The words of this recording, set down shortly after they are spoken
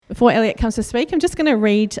before Elliot comes to speak, I'm just going to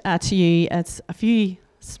read to you a few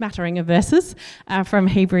smattering of verses from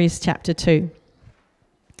Hebrews chapter 2.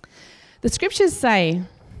 The scriptures say,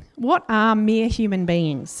 "What are mere human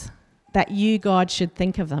beings that you, God, should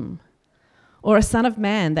think of them? Or a son of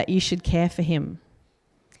man that you should care for him?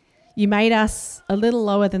 You made us a little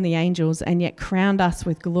lower than the angels and yet crowned us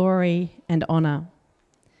with glory and honour.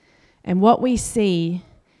 And what we see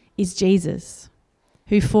is Jesus,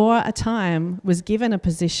 who for a time was given a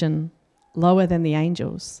position lower than the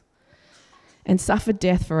angels and suffered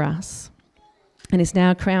death for us and is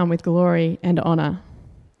now crowned with glory and honour.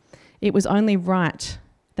 It was only right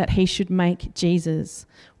that he should make Jesus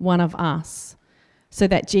one of us, so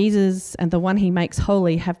that Jesus and the one he makes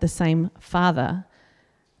holy have the same Father.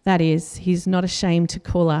 That is, he's not ashamed to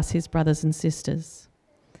call us his brothers and sisters.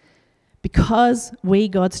 Because we,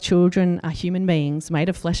 God's children, are human beings made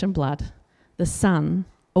of flesh and blood, the Son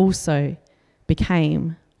also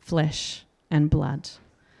became flesh and blood.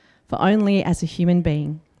 For only as a human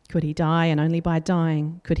being could he die, and only by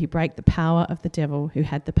dying could he break the power of the devil who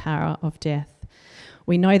had the power of death.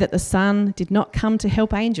 We know that the Son did not come to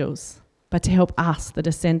help angels, but to help us, the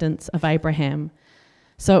descendants of Abraham.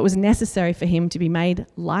 So it was necessary for him to be made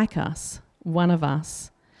like us, one of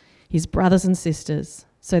us, his brothers and sisters,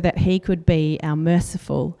 so that he could be our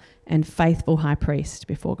merciful and faithful high priest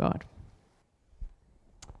before God."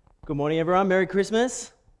 Good morning, everyone. Merry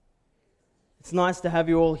Christmas. It's nice to have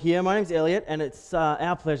you all here. My name's Elliot, and it's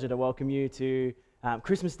our pleasure to welcome you to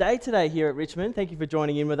Christmas Day today here at Richmond. Thank you for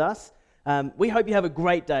joining in with us. We hope you have a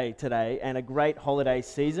great day today and a great holiday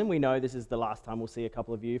season. We know this is the last time we'll see a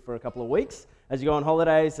couple of you for a couple of weeks as you go on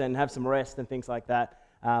holidays and have some rest and things like that.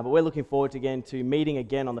 But we're looking forward to meeting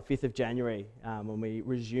again on the 5th of January when we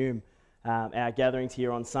resume our gatherings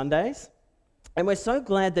here on Sundays. And we're so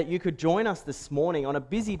glad that you could join us this morning on a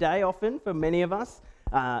busy day often for many of us,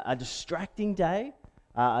 a distracting day,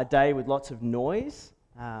 a day with lots of noise,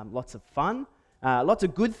 lots of fun, lots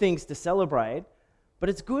of good things to celebrate. But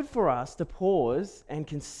it's good for us to pause and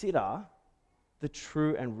consider the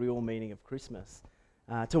true and real meaning of Christmas,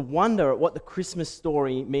 to wonder at what the Christmas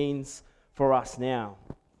story means for us now.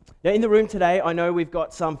 Now, in the room today, I know we've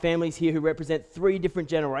got some families here who represent 3 different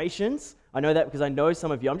generations. I know that because I know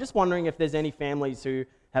some of you. I'm just wondering if there's any families who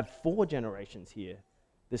have 4 generations here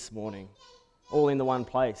this morning, all in the one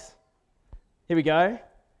place. Here we go.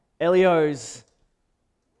 Elio's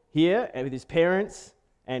here with his parents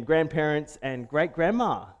and grandparents and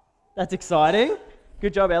great-grandma. That's exciting.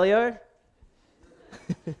 Good job, Elio.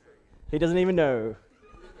 He doesn't even know.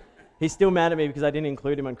 He's still mad at me because I didn't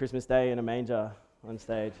include him on Christmas Day in a manger on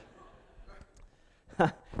stage.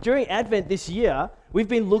 During Advent this year, we've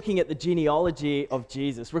been looking at the genealogy of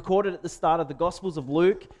Jesus, recorded at the start of the Gospels of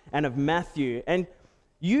Luke and of Matthew. And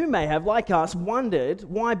you may have, like us, wondered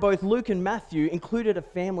why both Luke and Matthew included a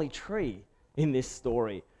family tree in this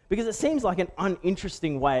story, because it seems like an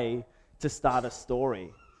uninteresting way to start a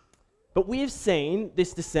story. But we've seen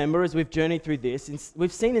this December, as we've journeyed through this,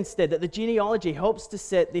 we've seen instead that the genealogy helps to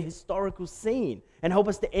set the historical scene and help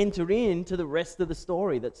us to enter into the rest of the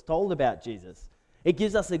story that's told about Jesus. It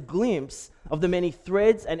gives us a glimpse of the many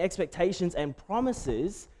threads and expectations and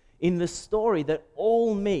promises in the story that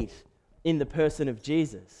all meet in the person of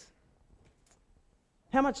Jesus.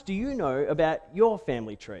 How much do you know about your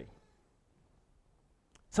family tree?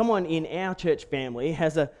 Someone in our church family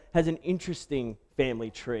has an interesting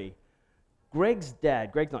family tree. Greg's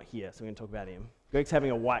dad, Greg's not here, so we're going to talk about him. Greg's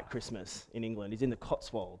having a white Christmas in England. He's in the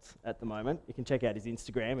Cotswolds at the moment. You can check out his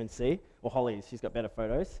Instagram and see. Or Holly's, she's got better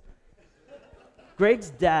photos.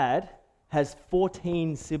 Greg's dad has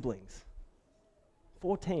 14 siblings.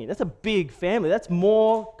 14. That's a big family. That's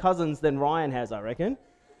more cousins than Ryan has, I reckon.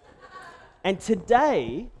 And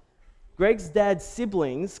today, Greg's dad's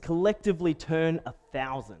siblings collectively turn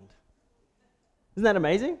 1,000. Isn't that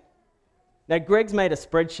amazing? Now, Greg's made a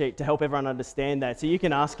spreadsheet to help everyone understand that, so you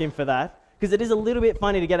can ask him for that, because it is a little bit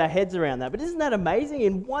funny to get our heads around that. But isn't that amazing?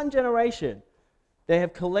 In one generation, they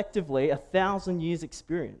have collectively 1,000 years'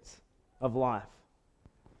 experience of life.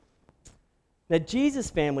 Now, Jesus'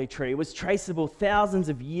 family tree was traceable thousands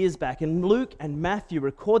of years back, and Luke and Matthew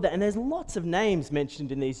record that, and there's lots of names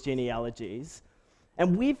mentioned in these genealogies.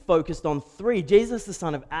 And we've focused on 3, Jesus the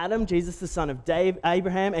son of Adam, Jesus the son of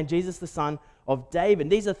Abraham, and Jesus the son of David.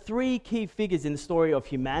 These are 3 key figures in the story of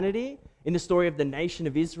humanity, in the story of the nation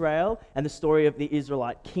of Israel, and the story of the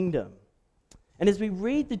Israelite kingdom. And as we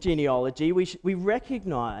read the genealogy, we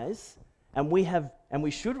recognize, and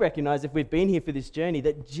we should recognize if we've been here for this journey,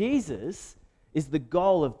 that Jesus is the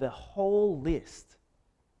goal of the whole list.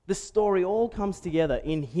 The story all comes together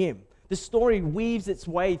in him. The story weaves its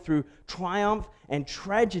way through triumph and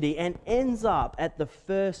tragedy and ends up at the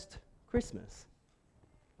first Christmas.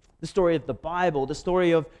 The story of the Bible, the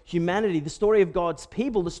story of humanity, the story of God's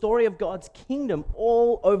people, the story of God's kingdom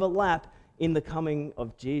all overlap in the coming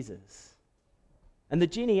of Jesus. And the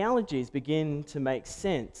genealogies begin to make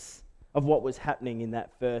sense of what was happening in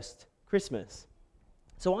that first Christmas.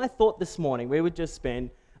 So I thought this morning we would just spend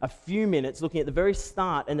a few minutes looking at the very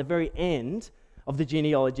start and the very end of the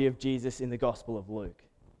genealogy of Jesus in the Gospel of Luke.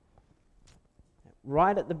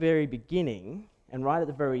 Right at the very beginning and right at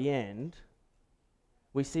the very end,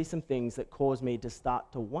 we see some things that cause me to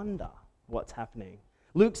start to wonder what's happening.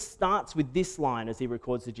 Luke starts with this line as he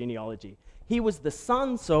records the genealogy. He was the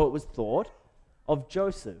son, so it was thought, of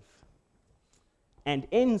Joseph, and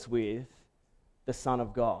ends with the Son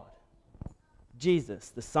of God. Jesus,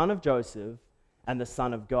 the son of Joseph and the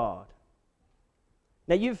Son of God.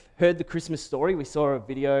 Now, you've heard the Christmas story. We saw a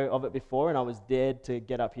video of it before, and I was dared to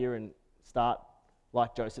get up here and start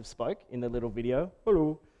like Joseph spoke in the little video.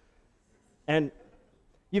 Hello. And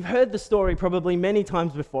you've heard the story probably many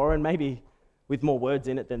times before, and maybe with more words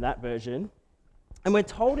in it than that version. And we're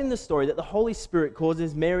told in the story that the Holy Spirit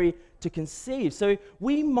causes Mary to conceive. So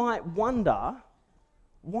we might wonder,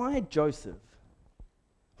 why Joseph?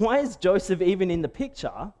 Why is Joseph even in the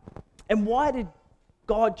picture? And why did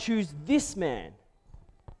God choose this man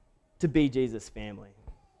to be Jesus' family?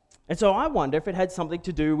 And so I wonder if it had something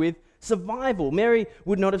to do with survival. Mary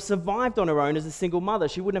would not have survived on her own as a single mother.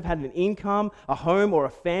 She wouldn't have had an income, a home, or a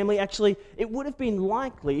family. Actually, it would have been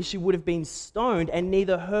likely she would have been stoned, and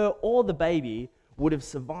neither her or the baby would have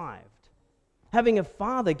survived. Having a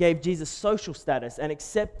father gave Jesus social status and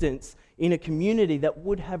acceptance in a community that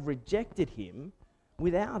would have rejected him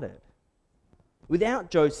without it. Without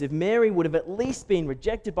Joseph, Mary would have at least been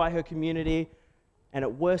rejected by her community and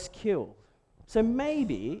at worst killed. So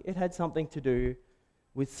maybe it had something to do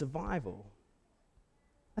with survival.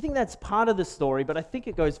 I think that's part of the story, but I think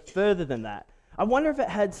it goes further than that. I wonder if it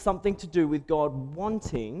had something to do with God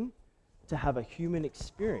wanting to have a human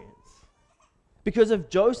experience. Because of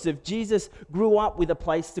Joseph, Jesus grew up with a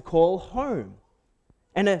place to call home,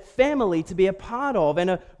 and a family to be a part of, and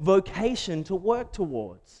a vocation to work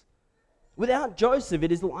towards. Without Joseph,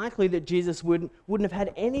 it is likely that Jesus wouldn't have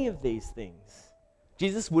had any of these things.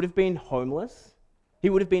 Jesus would have been homeless. He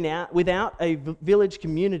would have been without a village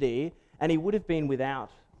community, and he would have been without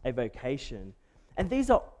a vocation. And these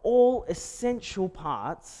are all essential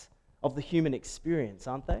parts of the human experience,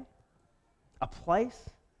 aren't they? A place,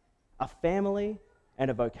 a family, and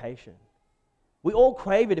a vocation. We all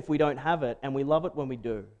crave it if we don't have it, and we love it when we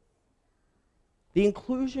do. The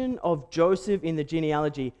inclusion of Joseph in the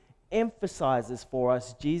genealogy emphasizes for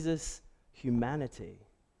us Jesus' humanity.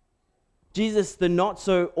 Jesus, the not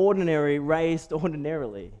so ordinary, raised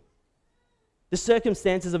ordinarily. The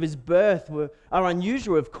circumstances of his birth are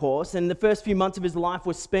unusual, of course, and the first few months of his life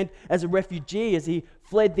were spent as a refugee as he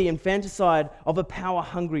fled the infanticide of a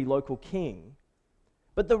power-hungry local king.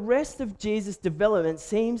 But the rest of Jesus' development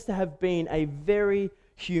seems to have been a very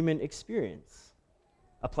human experience.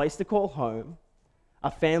 A place to call home,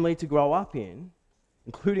 a family to grow up in,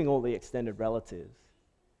 including all the extended relatives,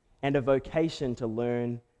 and a vocation to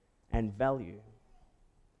learn and value.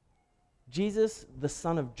 Jesus, the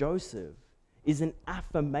son of Joseph, is an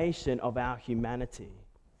affirmation of our humanity,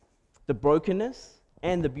 the brokenness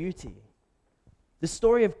and the beauty. The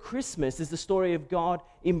story of Christmas is the story of God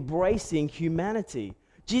embracing humanity.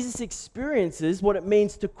 Jesus experiences what it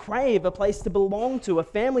means to crave a place to belong to, a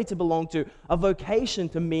family to belong to, a vocation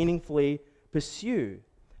to meaningfully pursue.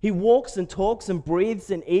 He walks and talks and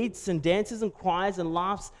breathes and eats and dances and cries and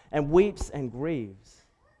laughs and weeps and grieves.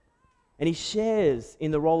 And he shares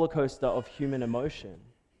in the roller coaster of human emotion.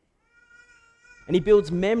 And he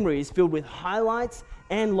builds memories filled with highlights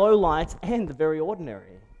and lowlights and the very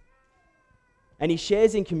ordinary. And he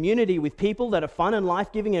shares in community with people that are fun and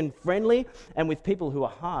life-giving and friendly, and with people who are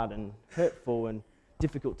hard and hurtful and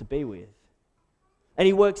difficult to be with. And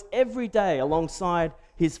he works every day alongside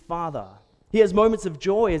his Father. He has moments of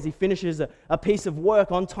joy as he finishes a piece of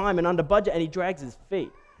work on time and under budget, and he drags his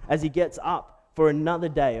feet as he gets up for another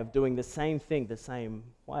day of doing the same thing the same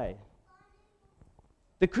way.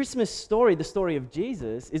 The Christmas story, the story of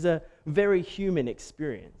Jesus, is a very human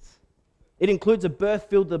experience. It includes a birth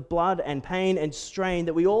filled with blood and pain and strain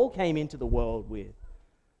that we all came into the world with.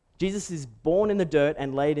 Jesus is born in the dirt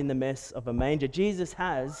and laid in the mess of a manger. Jesus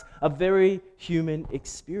has a very human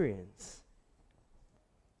experience.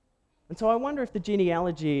 And so I wonder if the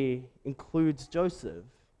genealogy includes Joseph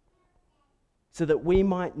so that we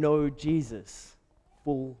might know Jesus'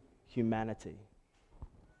 full humanity.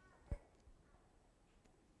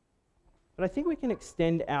 But I think we can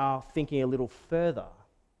extend our thinking a little further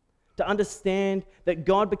to understand that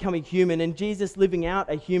God becoming human and Jesus living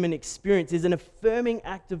out a human experience is an affirming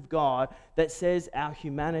act of God that says our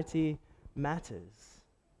humanity matters.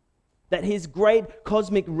 That his great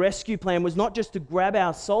cosmic rescue plan was not just to grab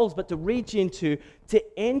our souls, but to reach into, to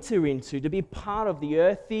enter into, to be part of the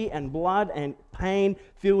earthy and blood and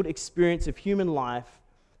pain-filled experience of human life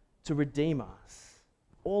to redeem us,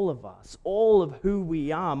 all of who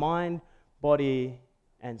we are, mind, body,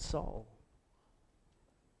 and soul.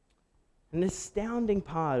 An astounding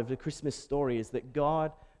part of the Christmas story is that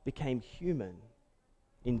God became human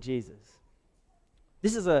in Jesus.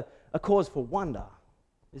 This is a cause for wonder,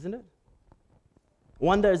 isn't it?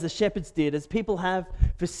 Wonder as the shepherds did, as people have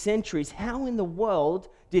for centuries. How in the world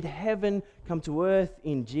did heaven come to earth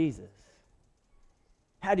in Jesus?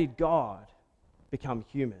 How did God become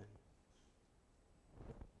human?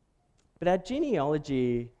 But our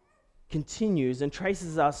genealogy continues and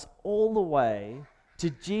traces us all the way to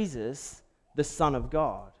Jesus, the Son of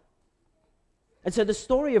God. And so the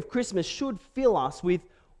story of Christmas should fill us with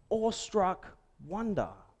awestruck wonder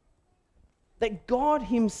that God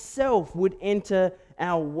himself would enter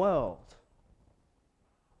our world.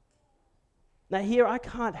 Now here I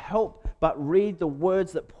can't help but read the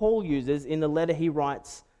words that Paul uses in the letter he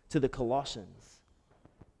writes to the Colossians,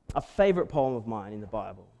 a favorite poem of mine in the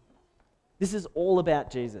Bible. This is all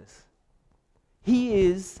about Jesus. He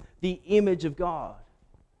is the image of God,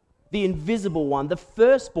 the invisible one, the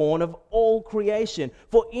firstborn of all creation.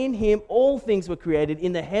 For in him all things were created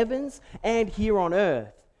in the heavens and here on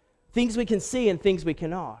earth, things we can see and things we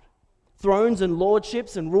cannot. Thrones and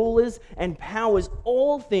lordships and rulers and powers,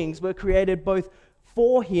 all things were created both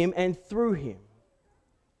for him and through him.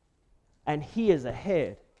 And he is a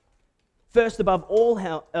head, first above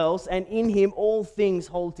all else, and in him all things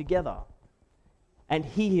hold together. And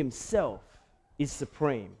he himself is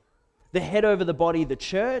supreme, the head over the body, the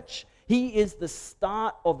church. He is the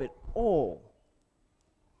start of it all,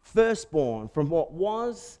 firstborn from what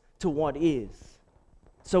was to what is.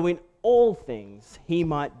 So in all things he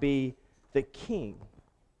might be the king.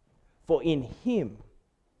 For in him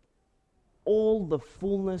all the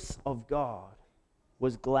fullness of God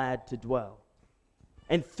was glad to dwell,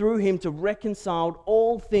 and through him to reconcile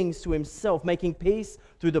all things to himself, making peace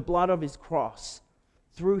through the blood of his cross.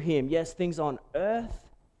 Through him, yes, things on earth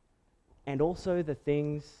and also the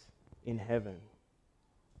things in heaven.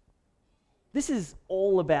 This is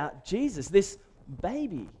all about Jesus, this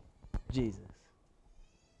baby Jesus.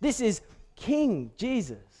 This is King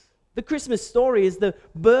Jesus. The Christmas story is the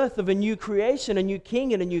birth of a new creation, a new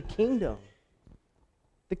king, and a new kingdom.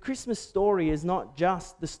 The Christmas story is not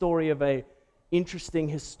just the story of an interesting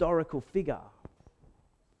historical figure,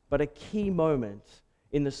 but a key moment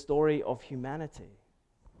in the story of humanity.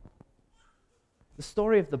 The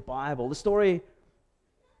story of the Bible, the story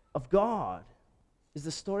of God, is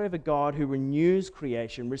the story of a God who renews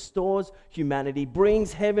creation, restores humanity,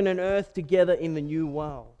 brings heaven and earth together in the new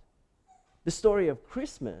world. The story of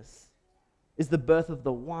Christmas is the birth of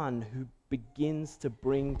the one who begins to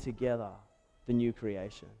bring together the new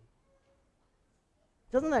creation.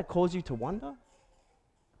 Doesn't that cause you to wonder?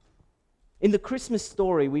 In the Christmas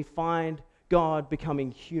story, we find God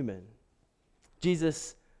becoming human.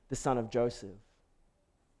 Jesus, the son of Joseph,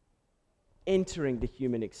 entering the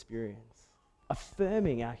human experience,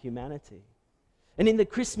 affirming our humanity. And in the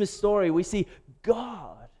Christmas story, we see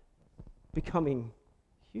God becoming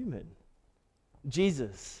human.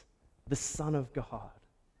 Jesus, the Son of God.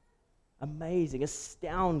 Amazing,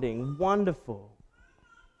 astounding, wonderful.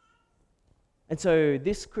 And so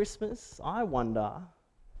this Christmas, I wonder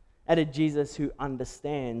at a Jesus who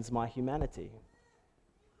understands my humanity.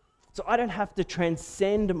 So I don't have to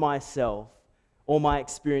transcend myself or my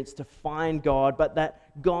experience to find God, but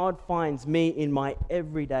that God finds me in my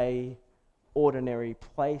everyday, ordinary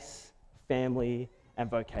place, family, and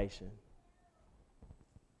vocation.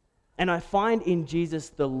 And I find in Jesus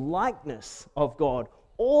the likeness of God,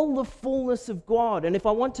 all the fullness of God. And if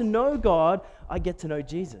I want to know God, I get to know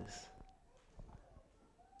Jesus.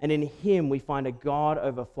 And in him we find a God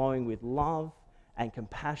overflowing with love and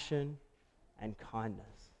compassion and kindness.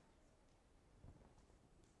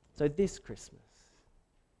 So this Christmas,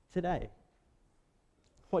 today,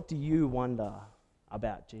 what do you wonder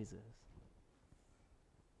about Jesus?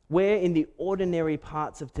 Where in the ordinary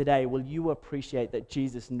parts of today will you appreciate that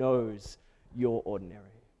Jesus knows you're ordinary?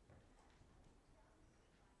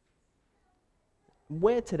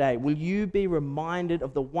 Where today will you be reminded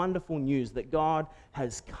of the wonderful news that God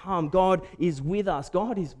has come? God is with us.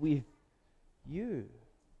 God is with you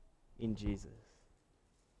in Jesus.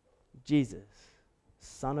 Jesus,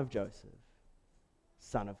 son of Joseph,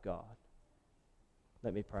 Son of God.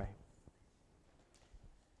 Let me pray.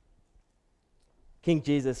 King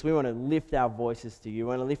Jesus, we want to lift our voices to you. We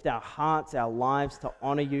want to lift our hearts, our lives to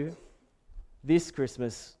honor you. This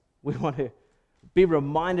Christmas, we want to be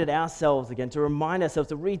reminded ourselves again, to remind ourselves,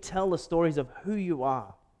 to retell the stories of who you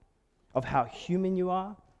are, of how human you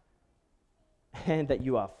are, and that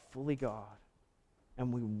you are fully God.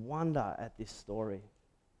 And we wonder at this story.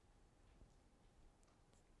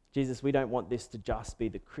 Jesus, we don't want this to just be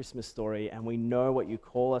the Christmas story, and we know what you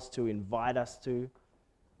call us to, invite us to.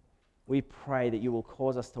 We pray that you will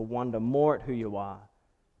cause us to wonder more at who you are,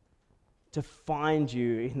 to find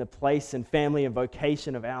you in the place and family and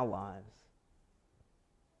vocation of our lives,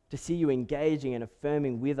 to see you engaging and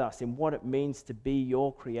affirming with us in what it means to be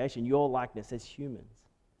your creation, your likeness as humans.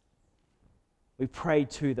 We pray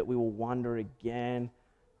too that we will wonder again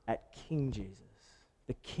at King Jesus,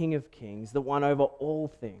 the King of Kings, the one over all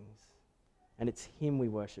things, and it's him we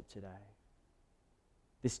worship today.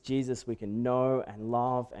 This Jesus we can know and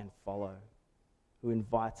love and follow, who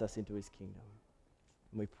invites us into his kingdom.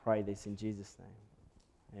 And we pray this in Jesus'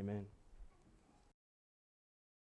 name. Amen.